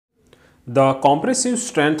The compressive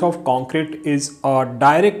strength of concrete is a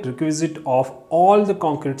direct requisite of all the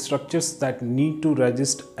concrete structures that need to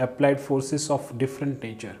resist applied forces of different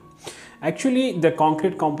nature. Actually, the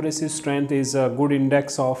concrete compressive strength is a good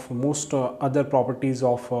index of most other properties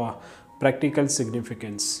of practical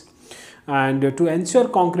significance. And to ensure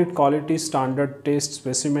concrete quality, standard test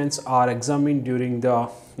specimens are examined during the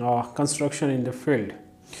construction in the field.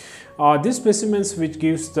 These specimens, which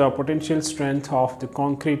gives the potential strength of the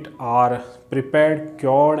concrete, are prepared,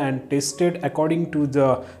 cured and tested according to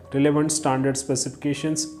the relevant standard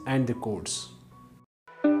specifications and the codes.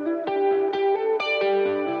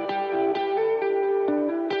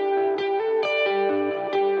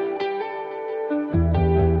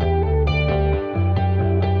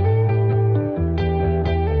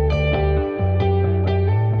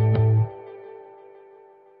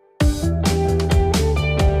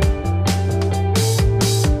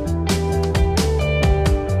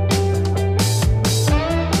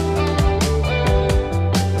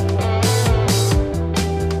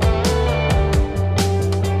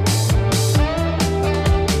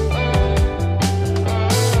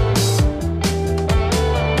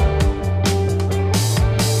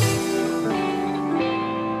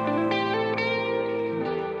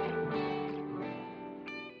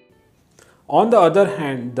 On the other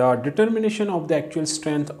hand, the determination of the actual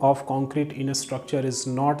strength of concrete in a structure is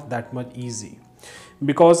not that much easy,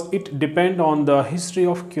 because it depends on the history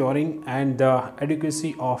of curing and the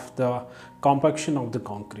adequacy of the compaction of the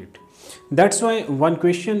concrete. That's why one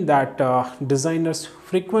question that designers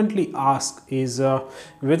frequently ask is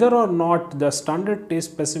whether or not the standard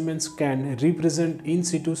test specimens can represent in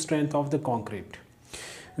situ strength of the concrete.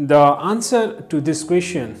 The answer to this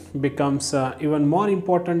question becomes even more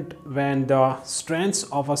important when the strengths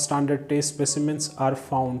of a standard test specimens are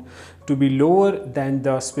found to be lower than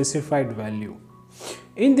the specified value.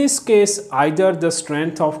 In this case, either the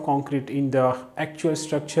strength of concrete in the actual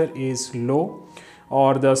structure is low,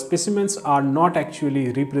 or the specimens are not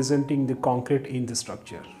actually representing the concrete in the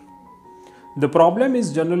structure. The problem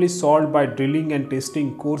is generally solved by drilling and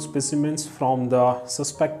testing core specimens from the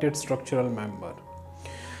suspected structural member.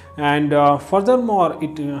 And furthermore,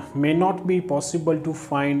 it may not be possible to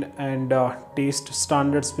find and test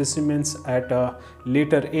standard specimens at a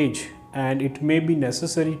later age, and it may be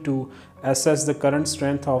necessary to assess the current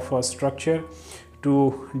strength of a structure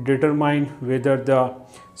to determine whether the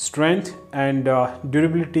strength and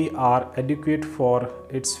durability are adequate for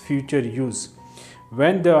its future use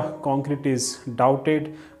when the concrete is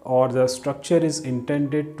doubted or the structure is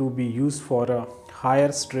intended to be used for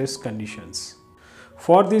higher stress conditions.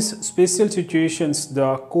 For these special situations,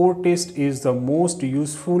 the core test is the most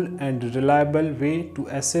useful and reliable way to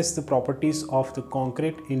assess the properties of the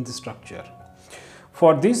concrete in the structure.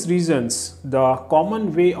 For these reasons, the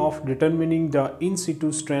common way of determining the in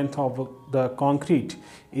situ strength of the concrete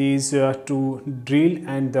is to drill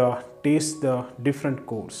and test the different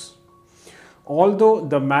cores. Although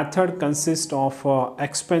the method consists of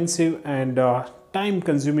expensive and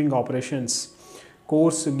time-consuming operations,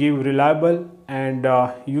 cores give reliable and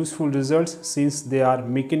useful results since they are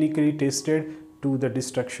mechanically tested to the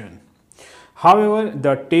destruction. However,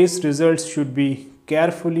 the test results should be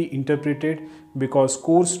carefully interpreted because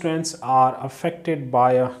core strengths are affected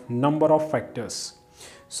by a number of factors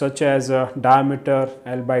such as diameter,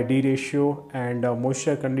 L by D ratio and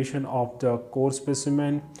moisture condition of the core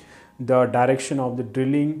specimen, the direction of the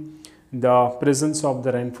drilling, the presence of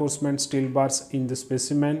the reinforcement steel bars in the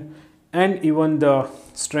specimen, and even the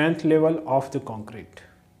strength level of the concrete.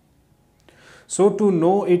 So to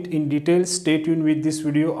know it in detail, stay tuned with this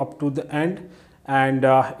video up to the end, and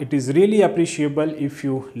it is really appreciable if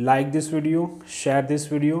you like this video, share this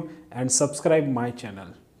video and subscribe my channel.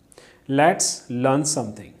 Let's learn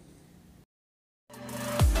something.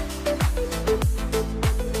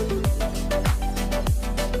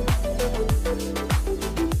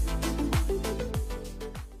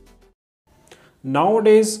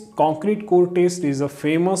 Nowadays, concrete core test is a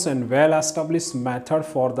famous and well-established method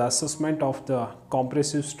for the assessment of the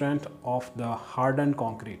compressive strength of the hardened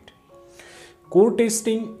concrete. Core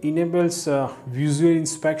testing enables visual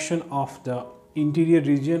inspection of the interior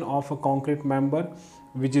region of a concrete member,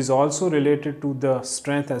 which is also related to the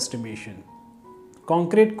strength estimation.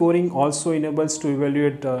 Concrete coring also enables to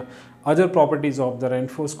evaluate other properties of the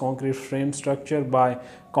reinforced concrete frame structure by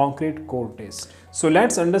concrete core test. So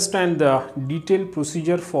let's understand the detailed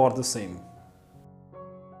procedure for the same.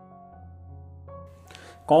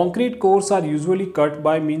 Concrete cores are usually cut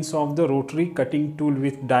by means of the rotary cutting tool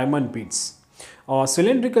with diamond bits. A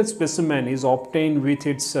cylindrical specimen is obtained with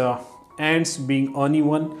its ends being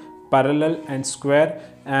uneven, parallel and square,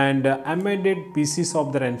 and embedded pieces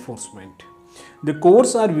of the reinforcement. The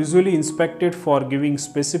cores are visually inspected for giving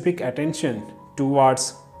specific attention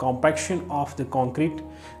towards compaction of the concrete,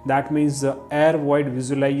 that means the air void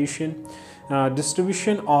visualization,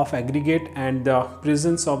 distribution of aggregate and the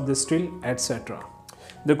presence of the steel, etc.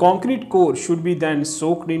 The concrete core should be then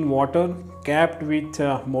soaked in water, capped with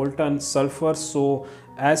molten sulphur so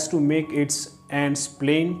as to make its ends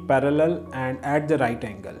plane, parallel and at the right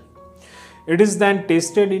angle. It is then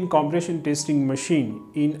tested in compression testing machine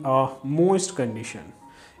in a moist condition.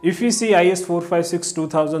 If we see IS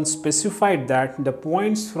 456-2000 specified that the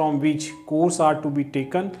points from which cores are to be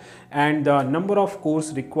taken and the number of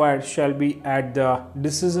cores required shall be at the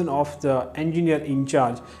decision of the engineer in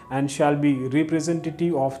charge and shall be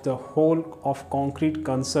representative of the whole of concrete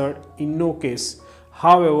concerned. In no case,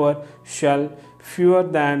 however, shall fewer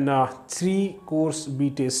than 3 cores be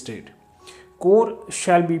tested. Core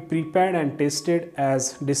shall be prepared and tested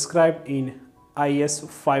as described in IS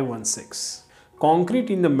 516. Concrete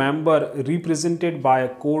in the member represented by a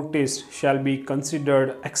core test shall be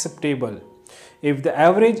considered acceptable if the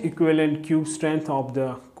average equivalent cube strength of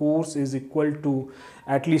the cores is equal to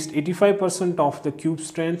at least 85% of the cube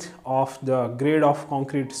strength of the grade of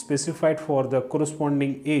concrete specified for the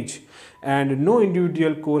corresponding age and no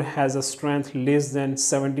individual core has a strength less than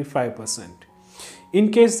 75%. In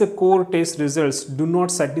case the core test results do not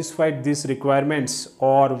satisfy these requirements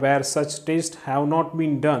or where such tests have not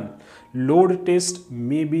been done, load test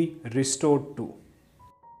may be restored to.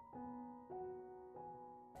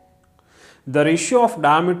 The ratio of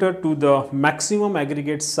diameter to the maximum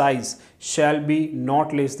aggregate size shall be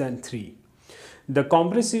not less than 3. The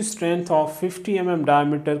compressive strength of 50 mm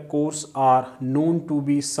diameter cores are known to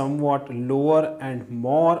be somewhat lower and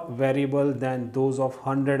more variable than those of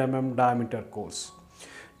 100 mm diameter cores.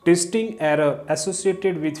 Testing error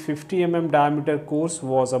associated with 50 mm diameter cores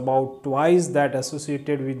was about twice that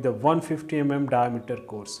associated with the 150 mm diameter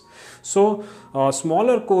cores. So,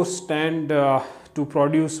 smaller cores tend to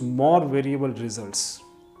produce more variable results.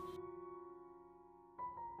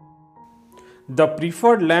 The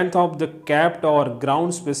preferred length of the capped or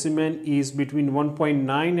ground specimen is between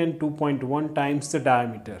 1.9 and 2.1 times the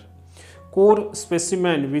diameter. Core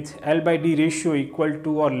specimen with L by D ratio equal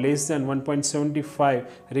to or less than 1.75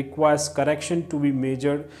 requires correction to be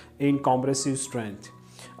measured in compressive strength.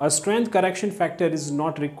 A strength correction factor is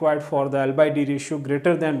not required for the L by D ratio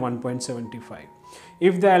greater than 1.75.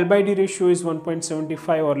 If the L by D ratio is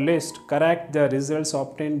 1.75 or less, correct the results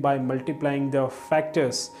obtained by multiplying the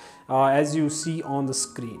factors as you see on the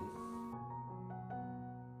screen.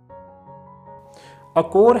 A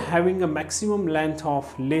core having a maximum length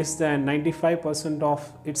of less than 95% of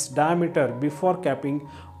its diameter before capping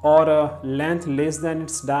or a length less than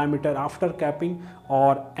its diameter after capping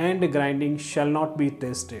or end grinding shall not be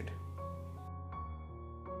tested.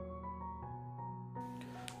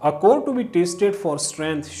 A core to be tested for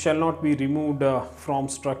strength shall not be removed from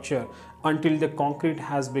structure until the concrete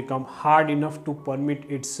has become hard enough to permit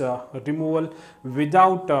its removal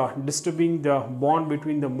without disturbing the bond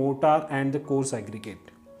between the mortar and the coarse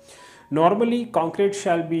aggregate. Normally, concrete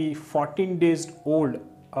shall be 14 days old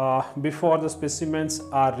before the specimens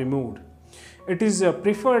are removed. It is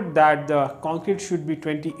preferred that the concrete should be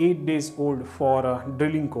 28 days old for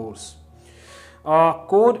drilling cores.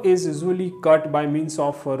 Core is usually cut by means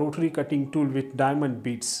of a rotary cutting tool with diamond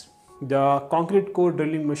bits. The concrete core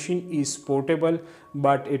drilling machine is portable,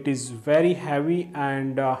 but it is very heavy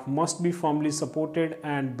and must be firmly supported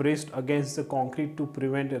and braced against the concrete to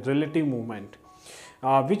prevent relative movement,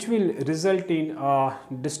 which will result in a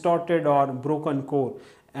distorted or broken core,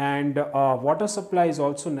 and water supply is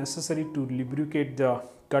also necessary to lubricate the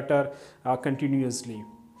cutter continuously.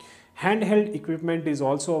 Handheld equipment is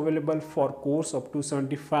also available for cores up to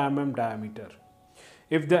 75 mm diameter.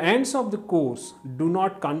 If the ends of the cores do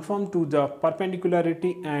not conform to the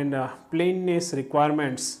perpendicularity and planeness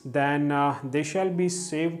requirements, then they shall be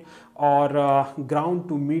saved or ground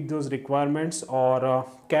to meet those requirements or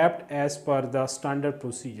capped as per the standard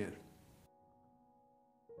procedure.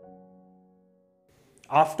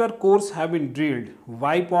 After cores have been drilled,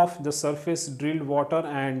 wipe off the surface drilled water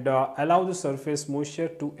and allow the surface moisture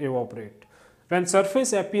to evaporate. When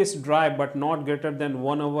surface appears dry but not greater than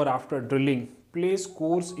 1 hour after drilling, place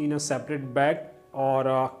cores in a separate bag or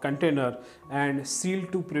a container and seal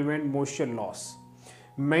to prevent moisture loss.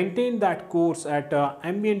 Maintain that cores at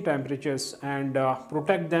ambient temperatures and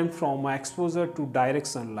protect them from exposure to direct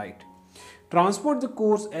sunlight. Transport the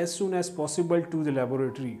cores as soon as possible to the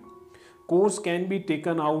laboratory. Cores can be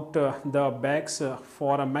taken out the bags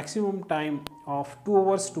for a maximum time of 2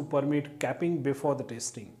 hours to permit capping before the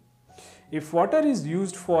testing. If water is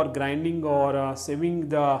used for grinding or saving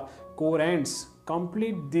the core ends,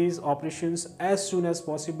 complete these operations as soon as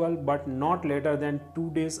possible but not later than 2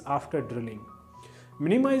 days after drilling.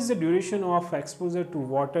 Minimize the duration of exposure to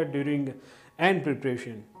water during end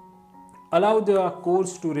preparation. Allow the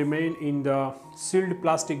cores to remain in the sealed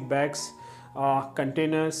plastic bags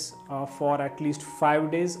containers for at least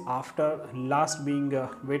 5 days after last being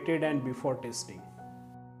wetted and before testing.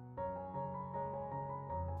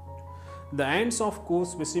 The ends of core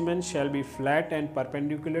specimen shall be flat and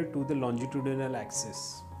perpendicular to the longitudinal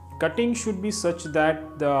axis. Cutting should be such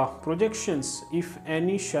that the projections, if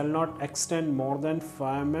any, shall not extend more than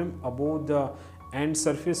 5 mm above the end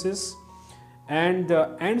surfaces, and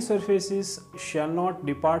the end surfaces shall not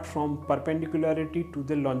depart from perpendicularity to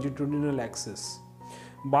the longitudinal axis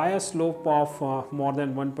by a slope of more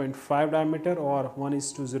than 1.5 diameter or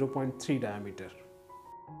 1:0.3 diameter.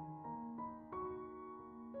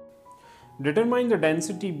 Determine the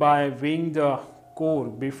density by weighing the core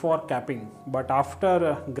before capping, but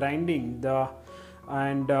after grinding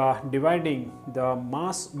and dividing the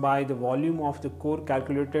mass by the volume of the core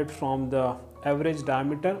calculated from the average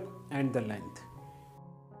diameter and the length.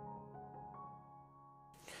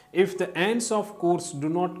 If the ends of cores do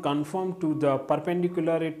not conform to the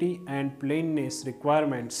perpendicularity and plainness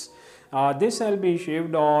requirements, they shall be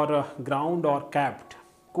shaved or ground or capped.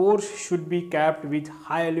 Cores should be capped with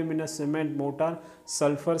high alumina cement mortar,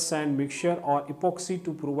 sulphur sand mixture or epoxy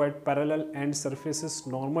to provide parallel end surfaces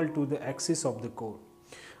normal to the axis of the core.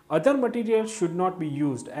 Other materials should not be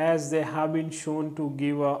used as they have been shown to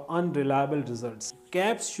give unreliable results.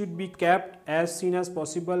 Caps should be capped as soon as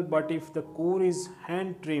possible, but if the core is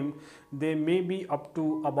hand trimmed, they may be up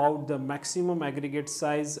to about the maximum aggregate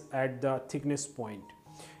size at the thickness point.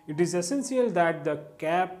 It is essential that the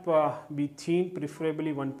cap be thin,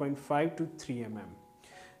 preferably 1.5 to 3 mm.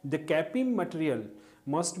 The capping material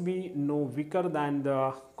must be no weaker than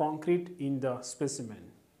the concrete in the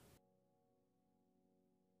specimen.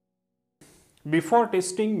 Before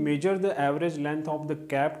testing, measure the average length of the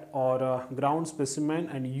capped or ground specimen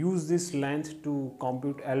and use this length to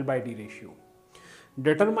compute L by D ratio.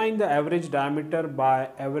 Determine the average diameter by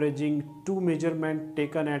averaging two measurements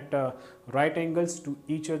taken at right angles to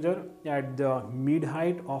each other at the mid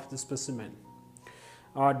height of the specimen.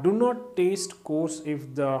 Do not test cores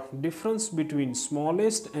if the difference between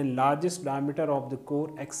smallest and largest diameter of the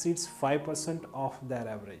core exceeds 5% of their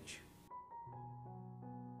average.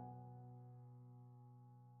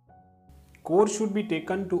 Core should be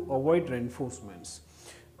taken to avoid reinforcements.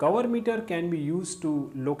 Cover meter can be used to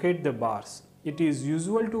locate the bars. It is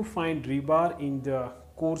usual to find rebar in the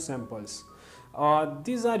core samples.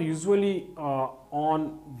 These are usually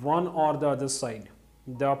on one or the other side.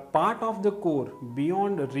 The part of the core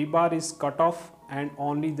beyond rebar is cut off and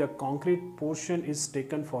only the concrete portion is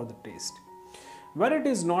taken for the test. Where it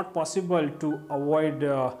is not possible to avoid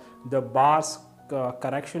the bars,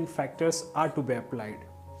 correction factors are to be applied.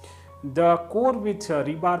 The core with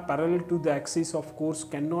rebar parallel to the axis of course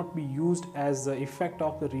cannot be used as the effect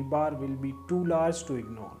of the rebar will be too large to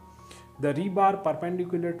ignore. The rebar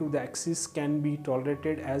perpendicular to the axis can be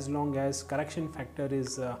tolerated as long as correction factor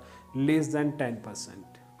is less than 10%.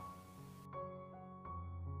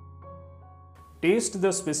 Test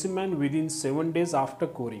the specimen within 7 days after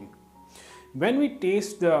coring. When we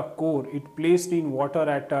test the core, it placed in water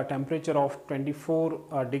at a temperature of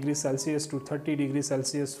 24 degrees Celsius to 30 degrees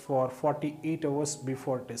Celsius for 48 hours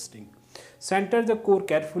before testing. Center the core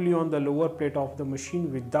carefully on the lower plate of the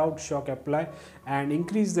machine without shock apply and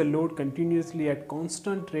increase the load continuously at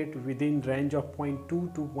constant rate within range of 0.2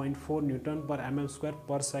 to 0.4 Newton per mm square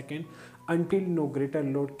per second until no greater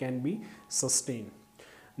load can be sustained.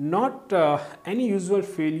 Not any usual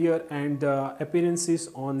failure and appearances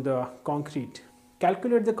on the concrete.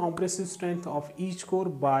 Calculate the compressive strength of each core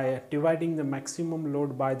by dividing the maximum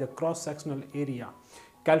load by the cross-sectional area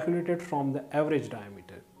calculated from the average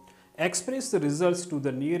diameter. Express the results to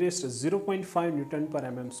the nearest 0.5 Newton per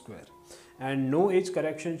mm square, and no edge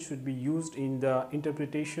correction should be used in the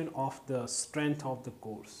interpretation of the strength of the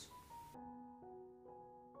cores.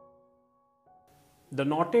 The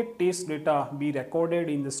noted test data be recorded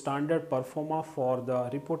in the standard performa for the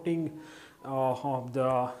reporting of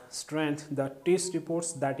the strength. The test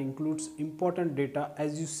reports that includes important data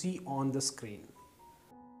as you see on the screen.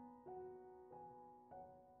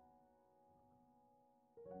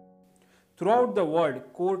 Throughout the world,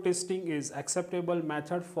 core testing is acceptable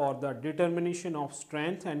method for the determination of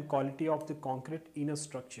strength and quality of the concrete in a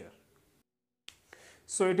structure.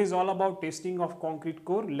 So it is all about testing of concrete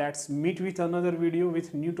core. Let's meet with another video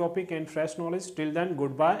with new topic and fresh knowledge. Till then,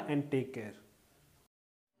 goodbye and take care.